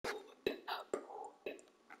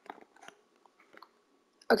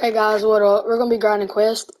Okay, guys, what up? We're gonna be grinding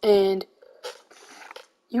quest, and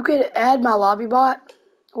you could add my lobby bot.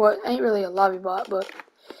 Well, it ain't really a lobby bot, but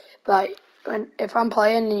like, if I'm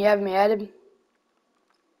playing and you have me added,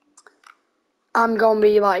 I'm gonna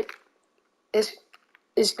be like, it's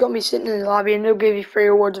gonna be sitting in the lobby, and it'll give you free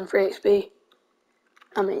rewards and free XP.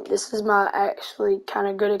 I mean, this is my actually kind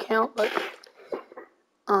of good account, but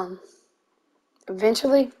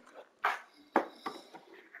eventually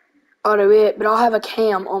I'll do it. But I'll have a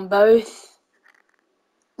cam on both.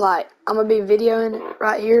 Like, I'm gonna be videoing it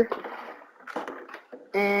right here,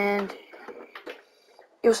 and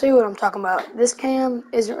you'll see what I'm talking about. This cam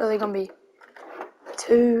isn't really gonna be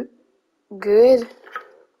too good,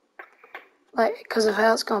 like, because of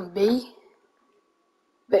how it's gonna be.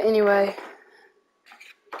 But anyway,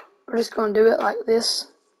 we're just gonna do it like this.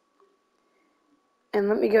 And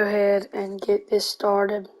let me go ahead and get this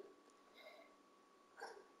started.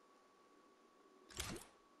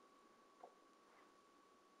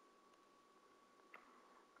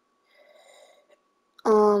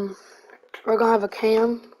 We're gonna have a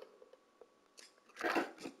cam.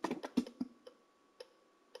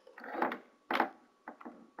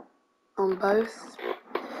 On both.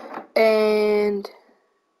 And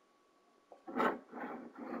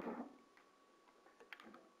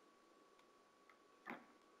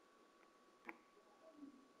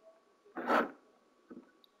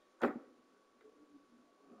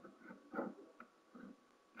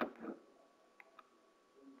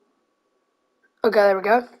okay, there we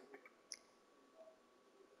go.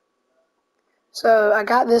 So I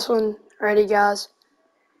got this one ready, guys.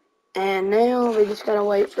 And now we just gotta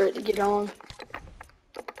wait for it to get on.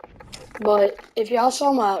 But if y'all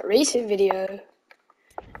saw my recent video,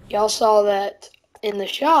 y'all saw that in the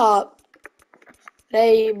shop,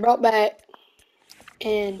 they brought back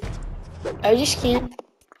an OG skin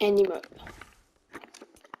and emote.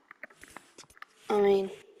 I mean,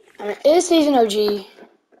 it is season OG,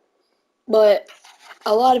 but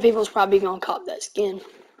a lot of people's probably gonna cop that skin.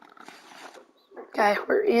 Okay,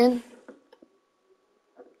 we're in.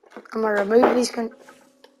 I'm gonna remove these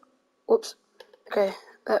whoops. Okay,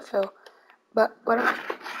 that fell. But what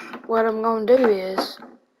I'm gonna do is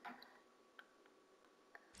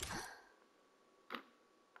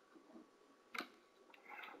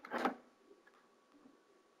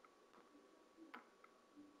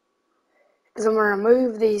I'm gonna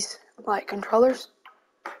remove these like controllers,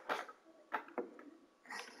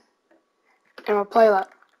 and we'll play like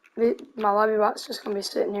my lobby bot's just gonna be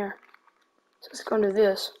sitting here. So it's gonna do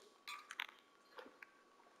this.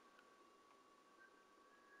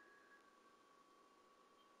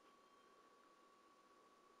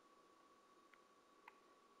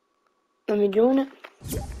 Let me join it.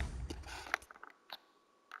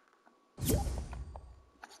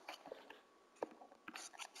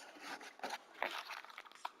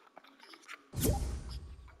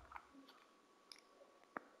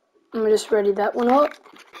 Let me just ready that one up.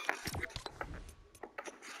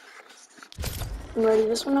 I'm ready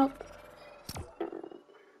this one up.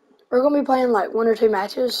 We're gonna be playing like 1 or 2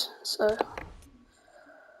 matches, so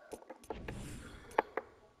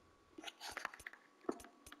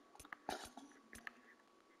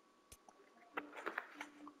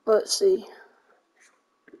let's see.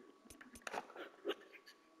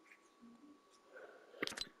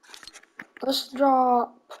 Let's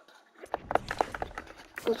drop.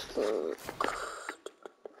 Let's look.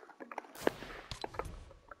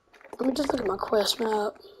 Let me just look at my quest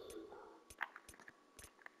map.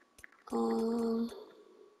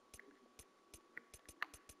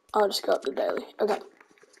 I'll just go up to daily. Okay.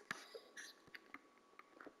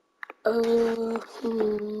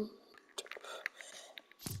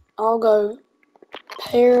 I'll go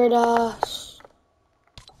Paradise,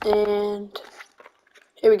 and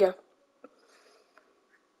here we go.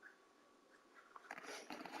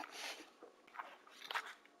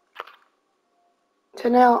 So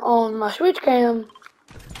now on my Switch cam,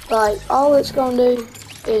 like all it's gonna do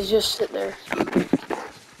is just sit there.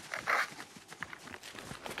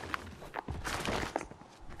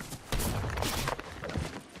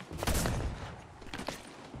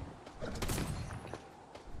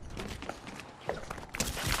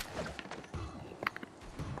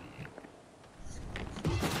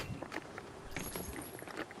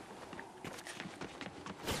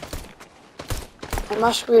 And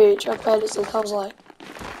my Switch, I've had it since I was like,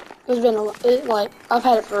 I've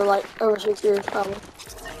had it for like over 6 years probably.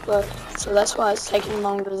 But, so that's why it's taking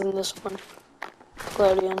longer than this one to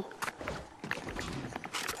load in.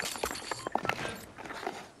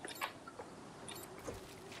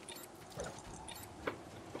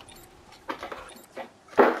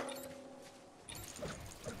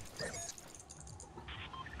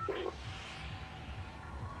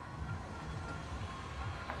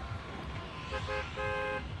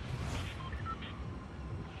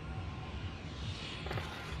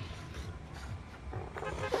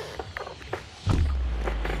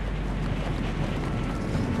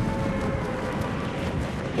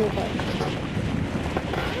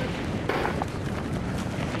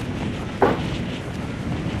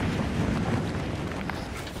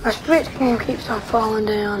 My switch cam keeps on falling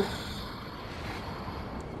down.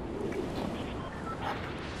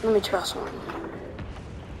 Let me try something.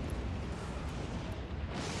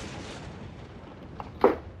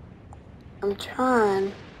 I'm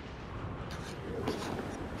trying.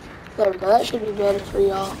 There we go. That should be better for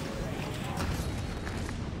y'all.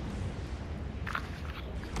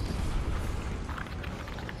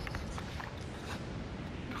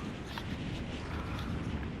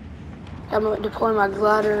 I'm going to deploy my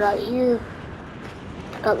glider right here.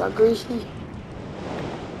 Got my greasy.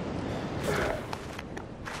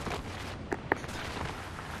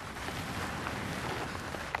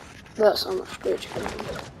 That's so much stretch.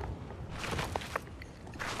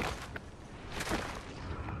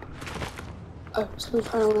 Oh, so we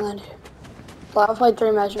finally landed here. Well, I played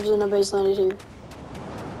 3 matches and nobody's landed here.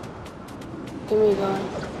 Give me a gun.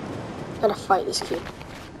 Gotta fight this kid.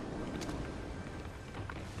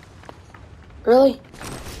 Really?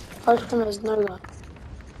 First time has no gun.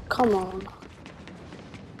 Come on.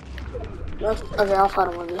 Okay, I'll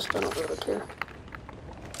fight him on this, but I don't really care.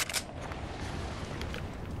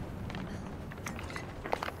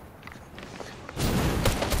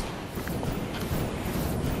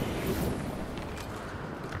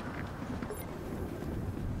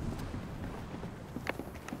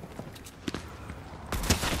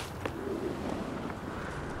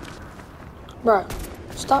 Bro,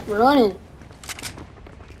 stop running.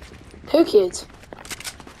 2 kids.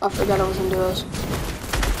 I forgot I was in duos.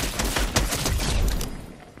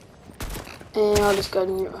 And I'll just go ahead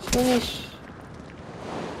and get my finish.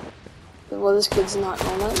 Well, this kid's not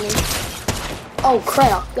gonna let me. Oh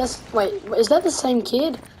crap, wait, is that the same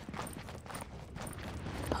kid?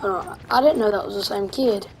 Hold on, I didn't know that was the same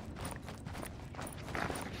kid.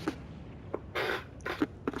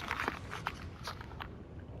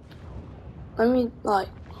 Let me, like...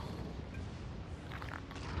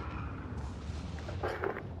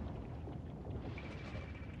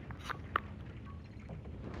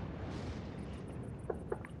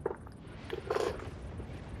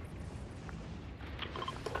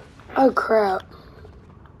 Oh crap.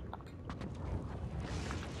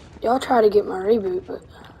 Y'all try to get my reboot, but...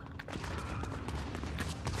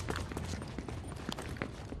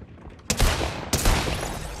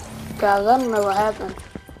 Guys, I don't know what happened.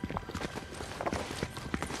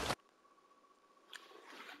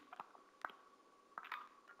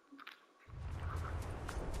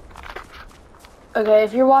 Okay,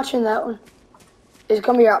 if you're watching that one, it's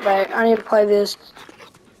gonna be right back. I need to play this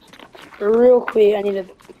real quick. I need to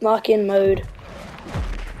lock in mode.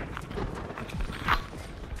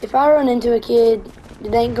 If I run into a kid,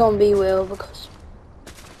 it ain't gonna be well because,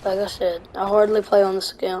 like I said, I hardly play on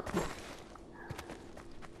this account.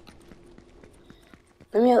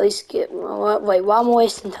 Let me at least get, wait, why am I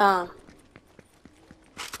wasting time?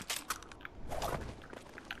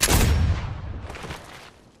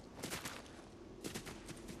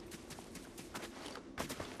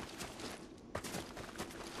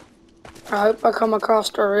 I hope I come across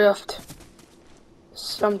a rift.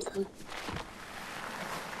 Something.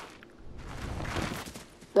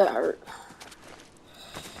 That hurt.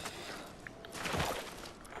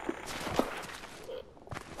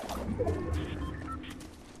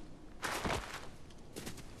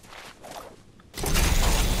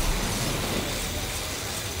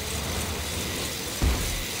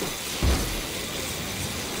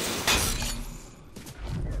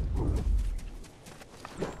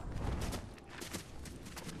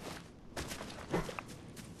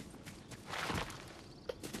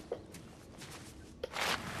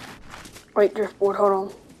 Wait, driftboard, hold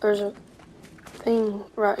on. There's a thing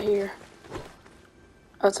right here.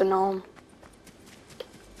 That's a gnome.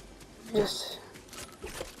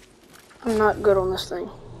 I'm not good on this thing.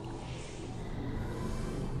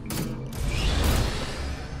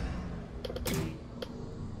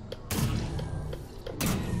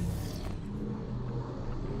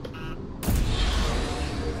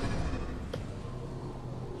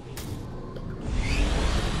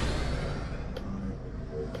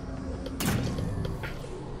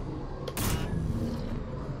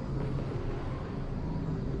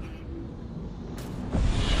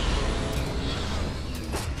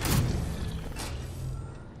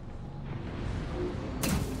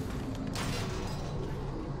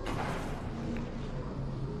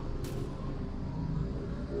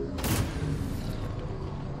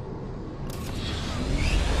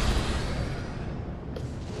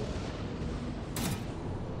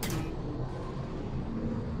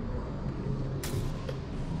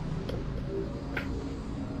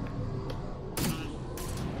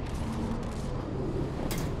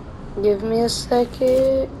 Give me a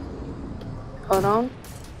second. Hold on.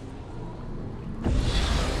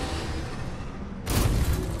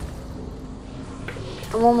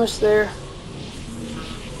 I'm almost there.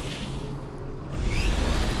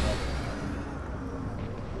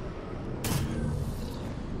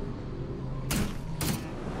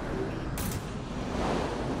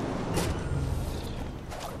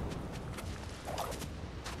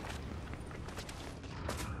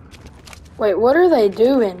 Wait, what are they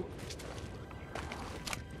doing?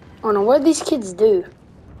 I don't know, what do these kids do?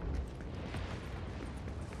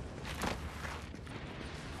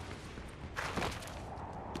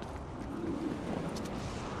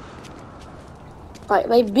 Like,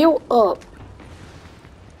 they built up.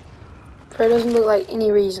 But it doesn't look like any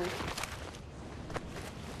reason.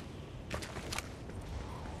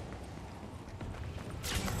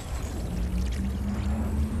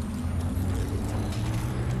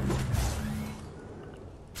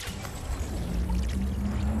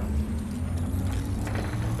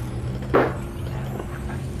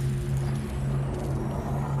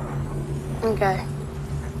 Okay.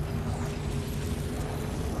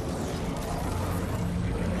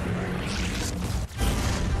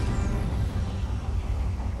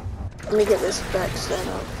 Let me get this back set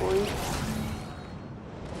up for you.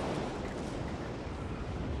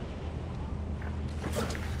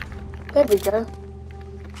 There we go.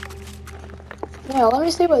 Now, let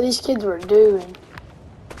me see what these kids were doing.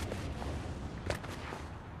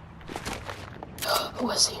 Oh,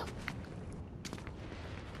 I see him.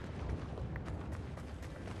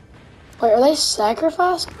 Wait, are they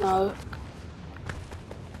sacrificing? No.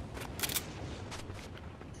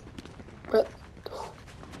 But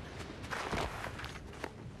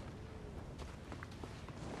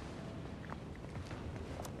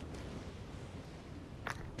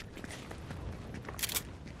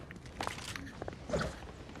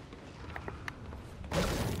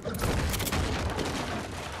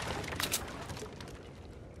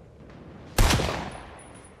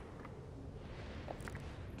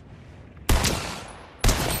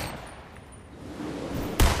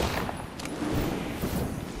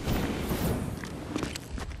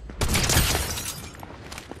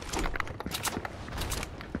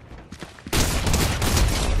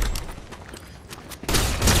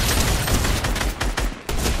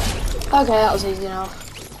okay, that was easy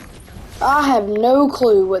enough. I have no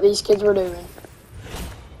clue what these kids were doing.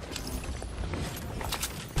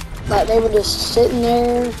 Like, they were just sitting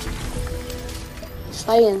there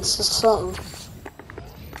saying something.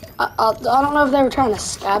 I don't know if they were trying to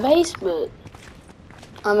skybase, but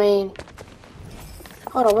I mean,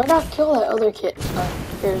 hold on, where did I kill that other kid?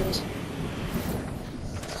 Oh, here it is.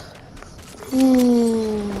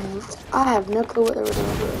 I have no clue what they were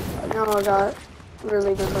doing, but now I got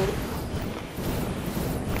really good loot.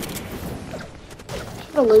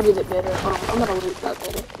 Should have looted it better. Hold on, I'm gonna loot that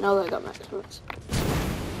better. Now that I got maximums.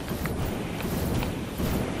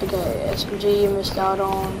 Okay, SMG you missed out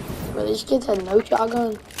on. But these kids had no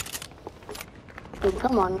shotgun. Dude,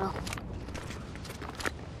 come on now.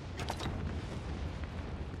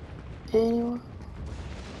 Anyone?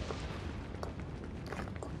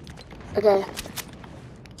 Okay.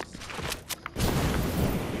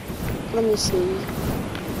 Let me see.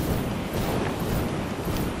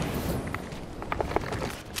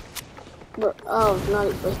 But oh, not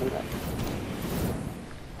expecting that.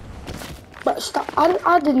 But stop!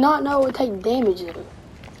 I did not know it would take damage though.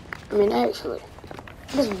 I mean, actually,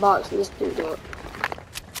 this box this dude up.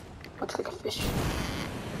 Looks like a fish.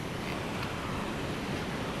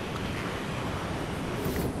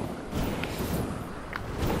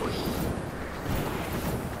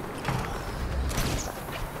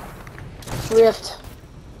 Rift.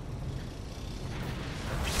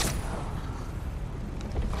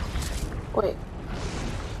 Wait.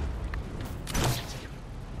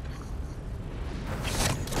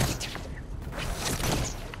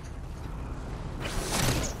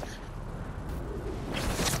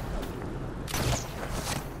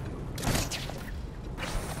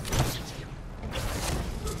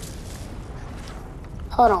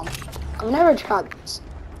 Hold on. I've never tried this.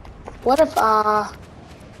 What if I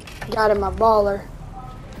got in my baller?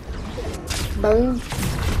 Boom.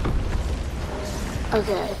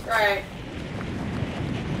 Okay. Right.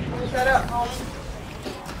 Shut up, homie.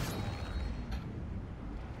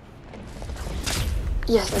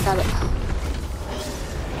 Yes, I got it.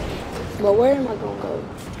 But where am I gonna go?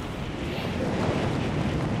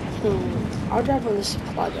 I'll drive on this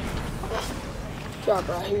supply drop. Drop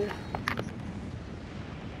right here.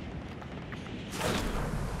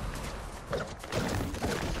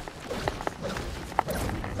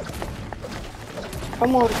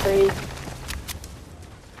 I'm on 3.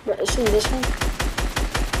 But it's in this one.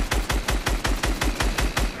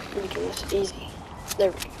 Let me do this easy.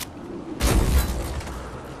 There we go.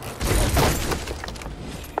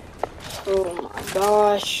 Oh my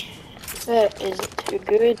gosh. That is too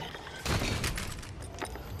good.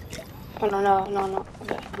 Oh no, no, no, no.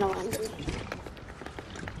 Okay, no, I'm good.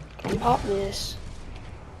 Can pop this.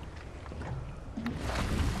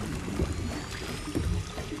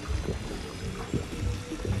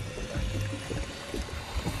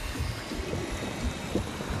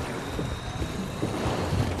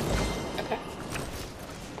 Okay.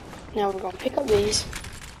 Now we're gonna pick up these.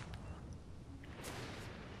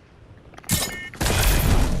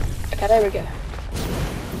 Okay, there we go.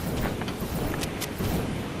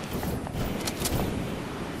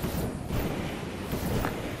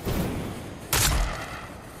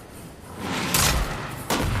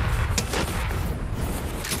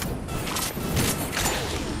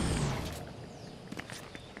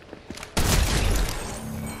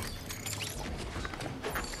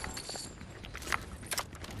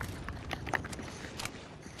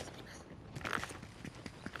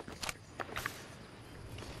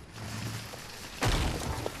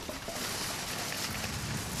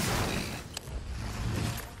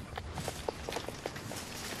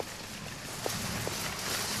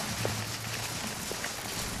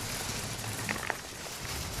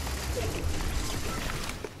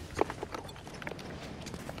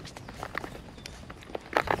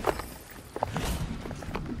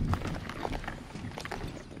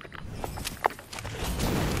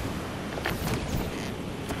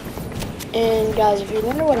 And guys, if you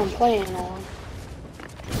wonder what I'm playing on,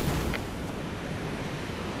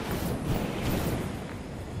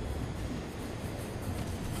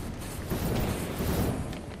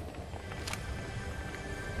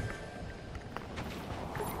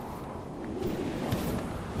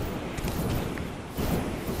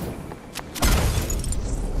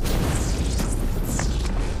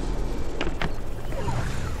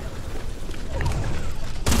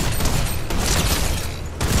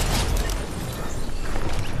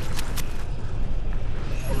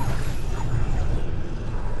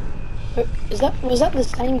 was that the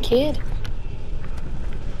same kid?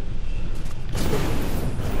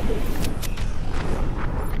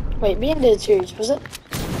 Wait, being dead serious, was it?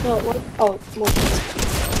 No, what? Oh, more kids.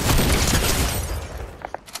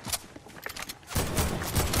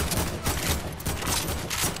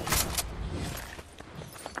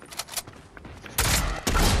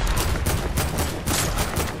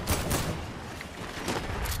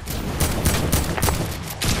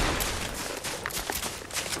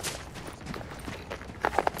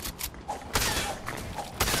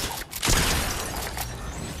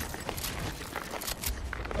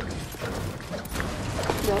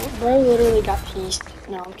 Bro literally got pieced.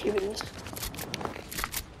 No, I'm keeping this.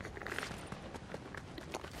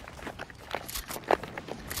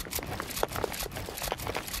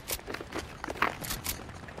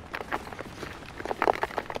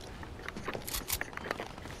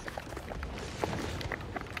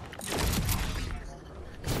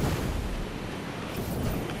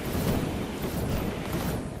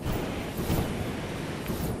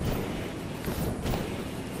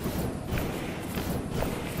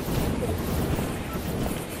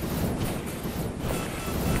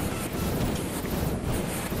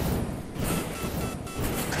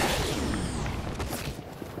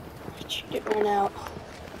 Get run out.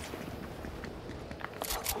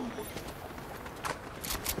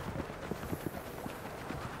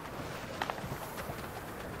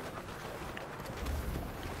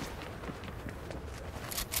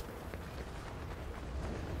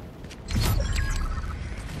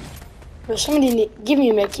 Bro, somebody give me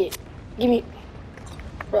a med kit. Give me,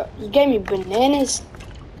 bro. You gave me bananas.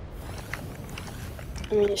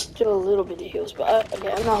 I mean, it's still a little bit of heals, but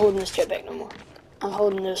okay, I'm not holding this jetpack no more. I'm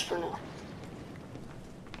holding this for now.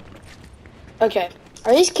 Okay,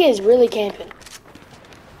 are these kids really camping?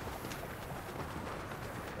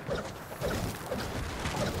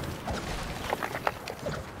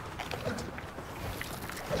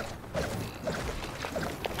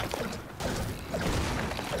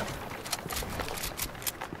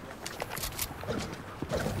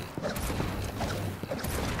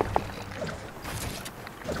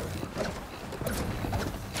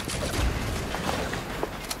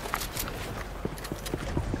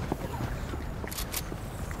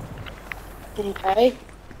 Okay.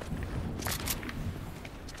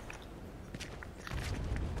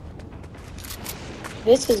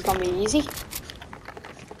 This is gonna be easy.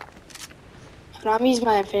 But I'm using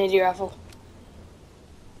my infinity rifle.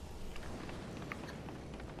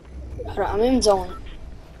 Alright, I'm in zone.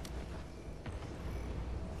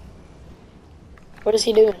 What is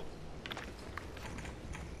he doing?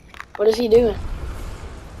 What is he doing?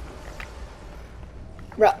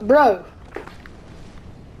 Bro.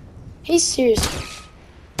 He's serious.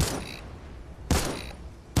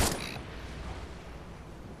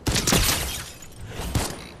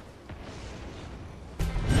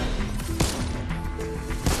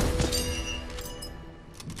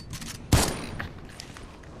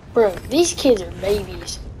 Bro, these kids are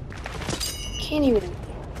babies. Can't even.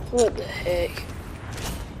 What the heck?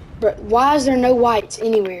 Bro, why is there no whites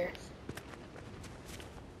anywhere?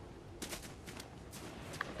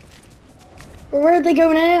 Bro, where'd they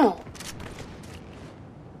go now?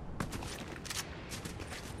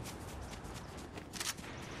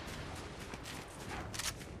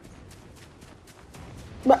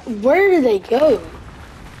 Bro, where did they go?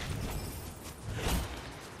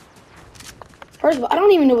 First of all, I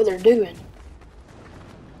don't even know what they're doing.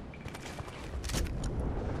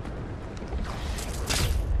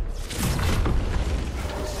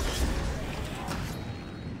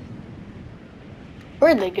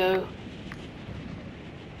 Where'd they go?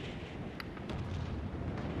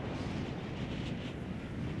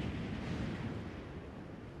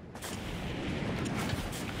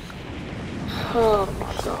 Oh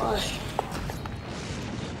my gosh.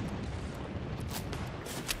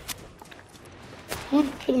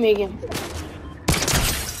 Kill me again.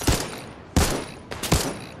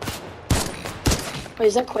 Wait,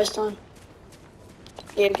 is that quest on?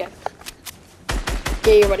 Yeah, okay.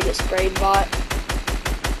 Yeah, you're about to get sprayed, bot.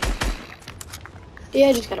 Yeah,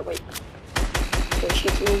 I just gotta wait. So it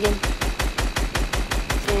shoots me again.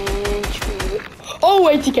 And oh,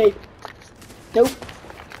 ATK! Nope.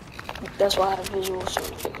 That's why I have visual so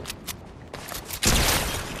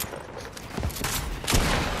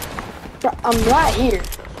bro, I'm right here.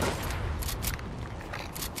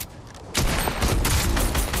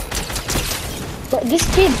 But this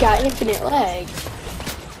kid got infinite lag.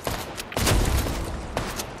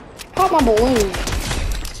 Pop my balloon,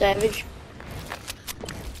 savage.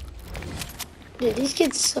 Dude, these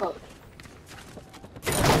kids suck.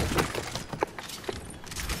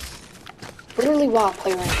 Literally why I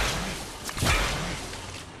play ranked.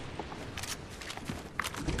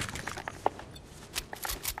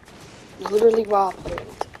 Literally why I play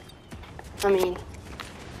ranked. I mean,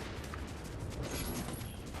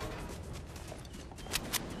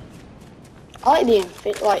 I like the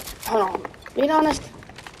infinite, like, hold on, being honest,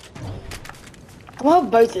 I'm gonna have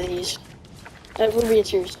both of these. That would be a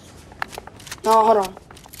series. No, hold on.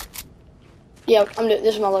 Yeah, I'm doing,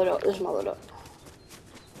 this is my load up, this is my load up.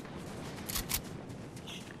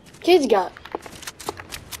 Kids got.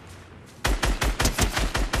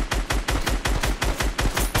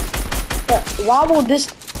 But why will this,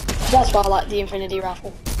 that's why I like the infinity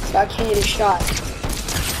rifle. So I can't get a shot.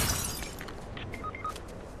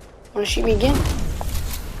 Wanna shoot me again?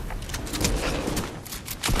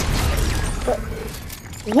 But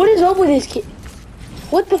what is up with this kid?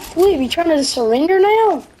 What the flip? You trying to surrender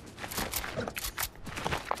now?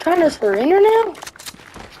 Trying to surrender now?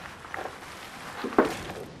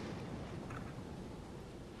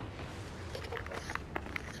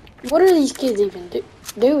 What are these kids even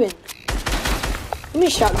doing? Give me a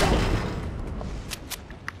shotgun.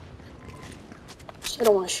 Said I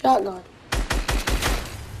want a shotgun.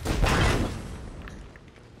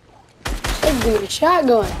 Said give me a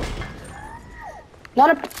shotgun. Not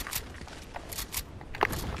a.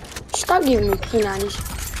 Stop giving me P90s.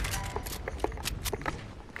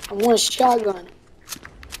 I want a shotgun.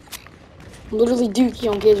 I'm literally dookie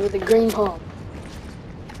on kids with a green pump.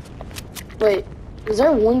 Wait, is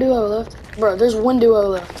there one duo left? Bro, there's one duo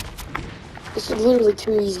left. This is literally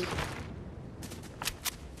too easy.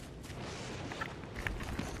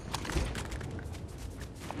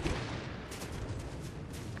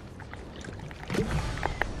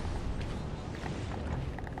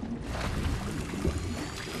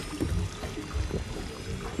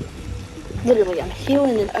 Literally, I'm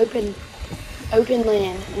healing in open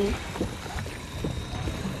land. And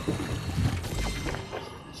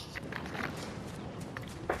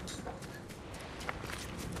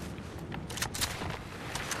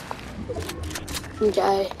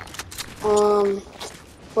okay.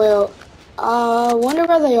 Well, I wonder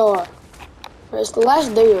where they are. It's the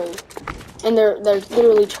last duo, and they're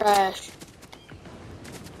literally trash.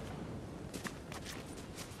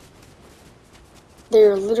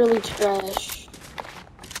 They're literally trash.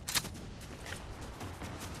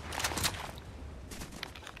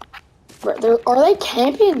 But are they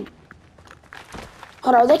camping?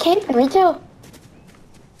 Hold on, are they camping retail?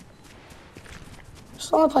 It's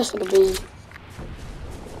the only place I could be.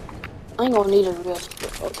 I ain't gonna need a rest,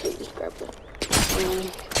 but okay, just grab it.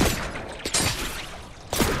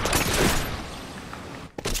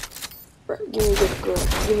 Bro, give me a good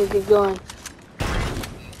gun. Give me a good gun.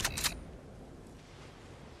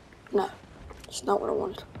 It's not what I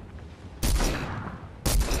wanted.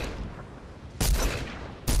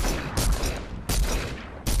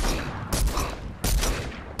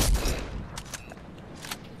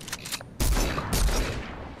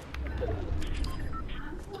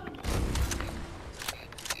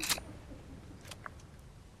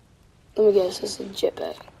 Let me guess, this is a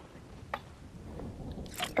jetpack.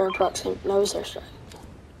 Or proximity. No, it's airstrike.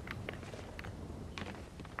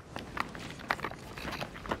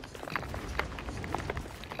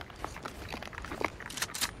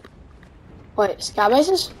 Wait, sky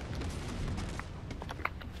bases?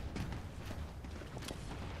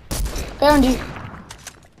 Found you.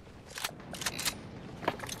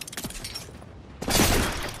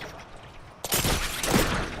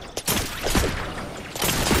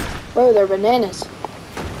 Bro, they're bananas.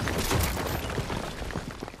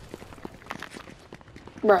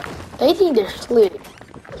 Bro, they think they're slick.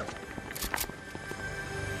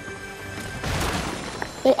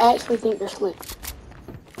 They actually think they're slick.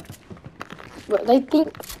 But they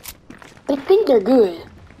think they're good.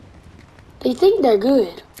 They think they're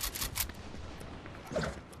good.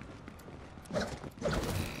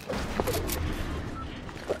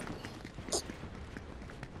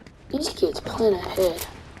 These kids plan ahead.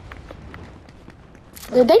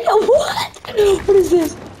 They know what? What is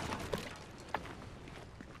this?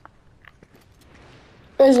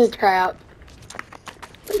 What is this crap?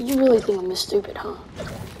 You really think I'm this stupid, huh?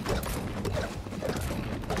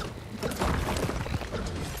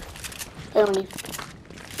 I don't need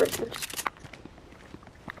breakers.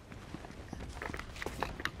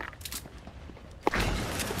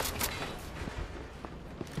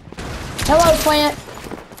 Hello, plant.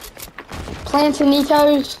 Plants and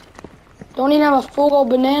Nitos. Don't even have a full gold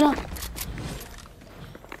banana.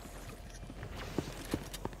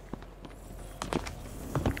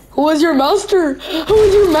 Who is your master? Who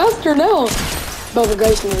is your master now? Bubba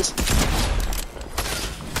Grayson is.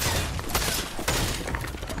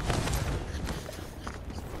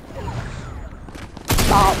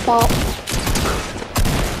 Bop, bop.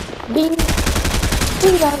 Bing.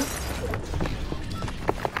 Bing, guys.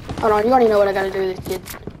 Hold on, you already know what I gotta do with this kid.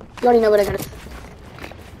 You already know what I gotta do.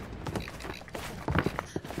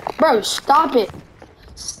 Bro, stop it.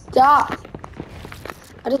 Stop.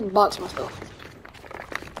 I just boxed myself.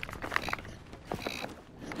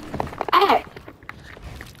 Ah!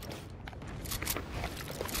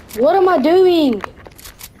 What am I doing?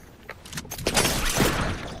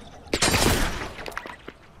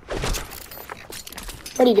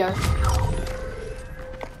 Where'd he go?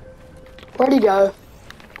 Where'd he go?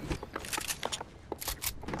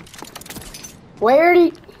 Where'd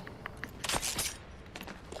he?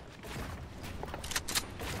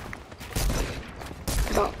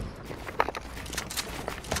 Oh.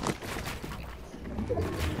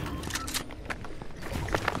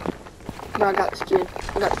 Bro, I got this kid.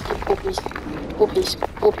 I got this kid. Full piece. Full piece.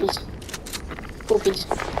 Full piece. Full piece.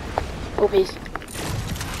 Full piece.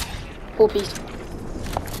 Full piece.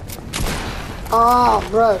 Oh,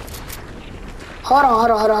 bro. Hold on.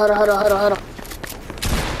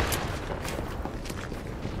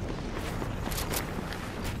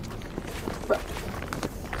 Bro.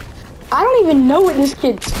 I don't even know what this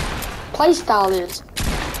kid's playstyle is.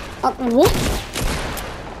 What?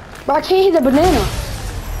 Bro, I can't hit the banana.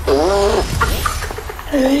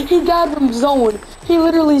 He died from zone. He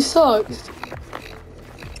literally sucks.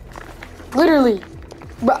 Literally.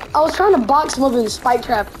 Bro, I was trying to box him up in the spike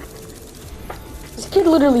trap. This kid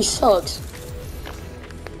literally sucks.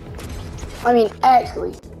 I mean,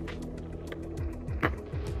 actually.